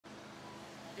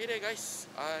Hey there guys,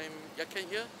 I'm Yaken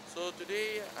here. So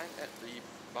today I'm at the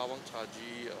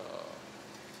BaWangChaJi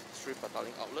street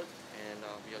Petaling outlet, and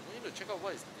we are going to check out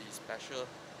what is the special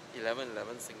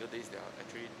 11/11 single days they are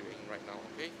actually doing right now.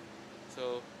 Okay,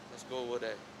 so let's go over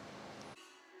there.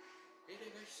 Hey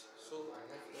there guys, so I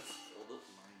have just ordered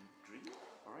my drink.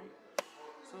 Alright,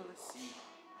 so let's see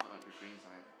what are the drinks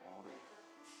I have ordered.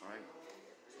 Alright,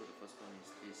 so the first one is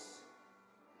this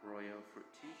royal fruit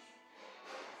tea.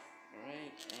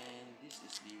 Alright, and this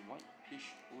is the white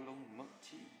peach oolong milk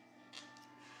tea.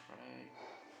 Alright,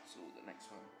 so the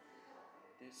next one,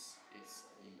 this is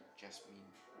the jasmine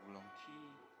oolong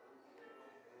tea,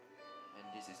 and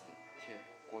this is the tea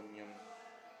konyang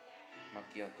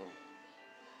macchiato.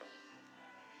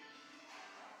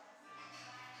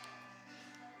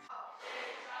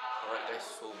 Alright guys,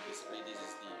 so basically this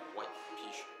is the white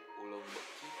peach oolong milk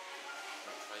tea.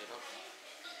 Let's try it out.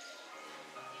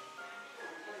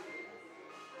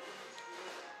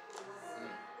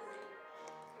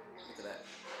 Look at that.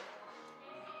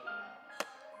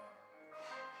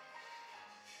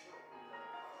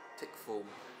 Thick foam.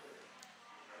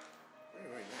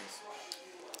 Very nice.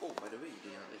 Oh, by the way,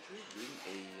 they are actually doing a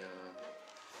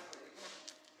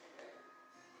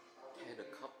tear the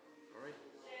cup. Alright.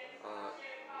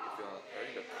 If you are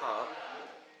tearing the cup,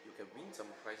 you can win some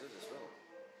prizes as well.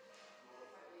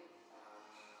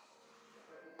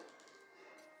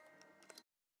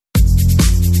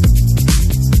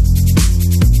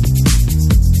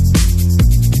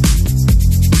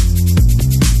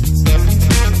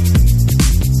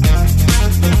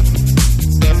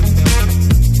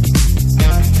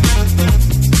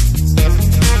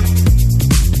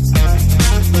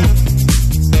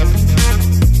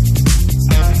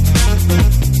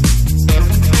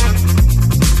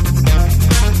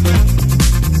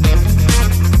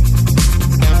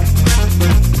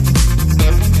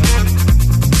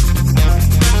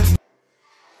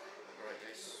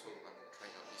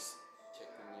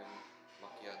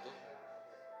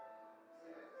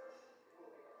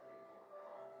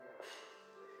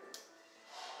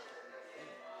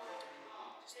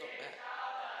 It's not bad.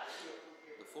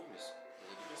 The foam is a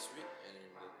little bit sweet, and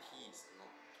the tea is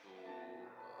not too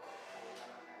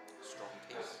strong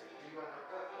taste.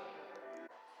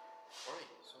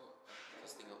 Alright, so I'm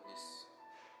testing out this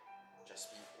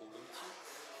jasmine oolong tea.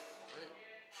 Alright,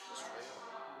 let's try it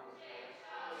out.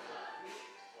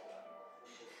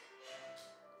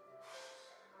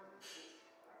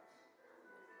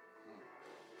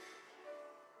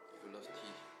 If you love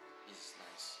tea, this is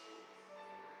nice.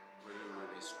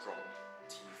 Really strong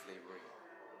tea flavoring.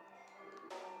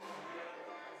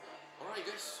 Alright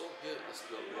guys, so here is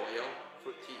the royal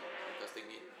fruit tea. I'm testing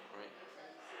it. Alright,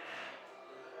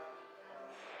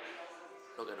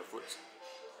 look at the fruits.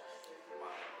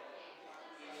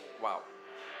 Wow,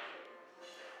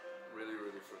 really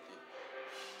fruity.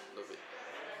 Love it.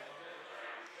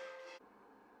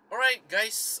 Alright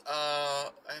guys,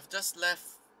 I have just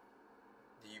left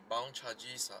the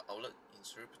BaWangChaJi's outlet in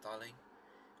Seri Petaling.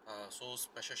 So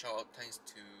special shout out thanks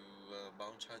to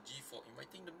BaWangChaJi for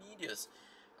inviting the medias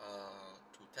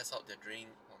to test out their drink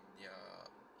on their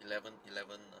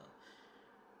 11/11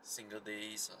 single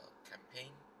days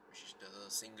campaign, which is the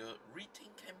single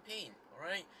Rethink campaign.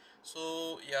 Alright,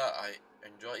 so yeah, I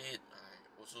enjoy it.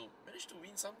 I also managed to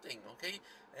win something. Okay,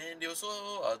 and they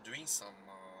also are doing some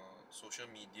social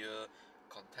media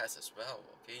contest as well.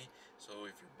 Okay, so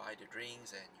if you buy the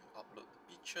drinks and you upload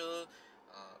the picture,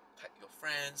 tag your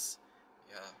friends,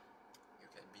 yeah, you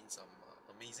can win some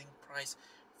amazing prize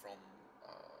from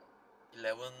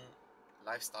 11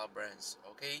 lifestyle brands.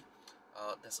 Okay,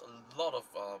 there's a lot of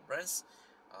brands.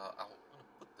 I'm gonna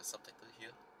put the subtitle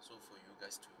here so for you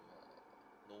guys to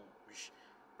know which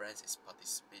brands is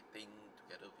participating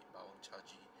together with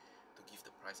BaWangChaJi to give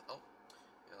the prize out.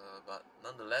 But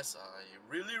nonetheless, I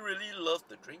really love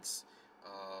the drinks.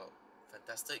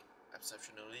 Fantastic,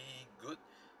 exceptionally good.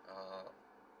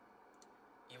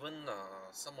 Even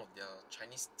some of their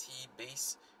Chinese tea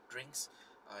based drinks,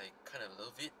 I kind of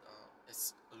love it.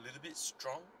 It's a little bit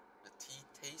strong, the tea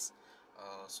taste.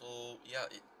 So yeah,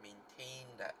 it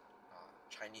maintained that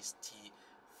Chinese tea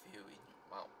feel in your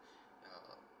mouth.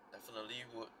 Definitely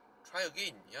would try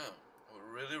again. Yeah,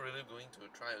 I'm really going to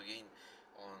try again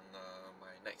on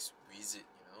my next visit.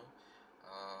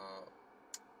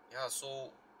 Yeah,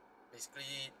 so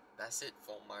basically that's it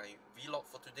for my vlog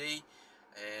for today.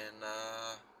 And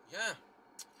yeah,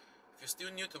 if you're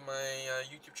still new to my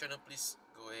YouTube channel, please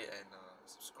go ahead and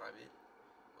subscribe it.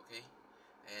 Okay,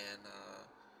 and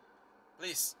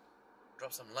please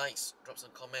drop some likes, drop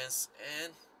some comments,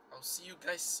 and I'll see you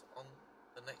guys on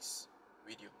the next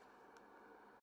video.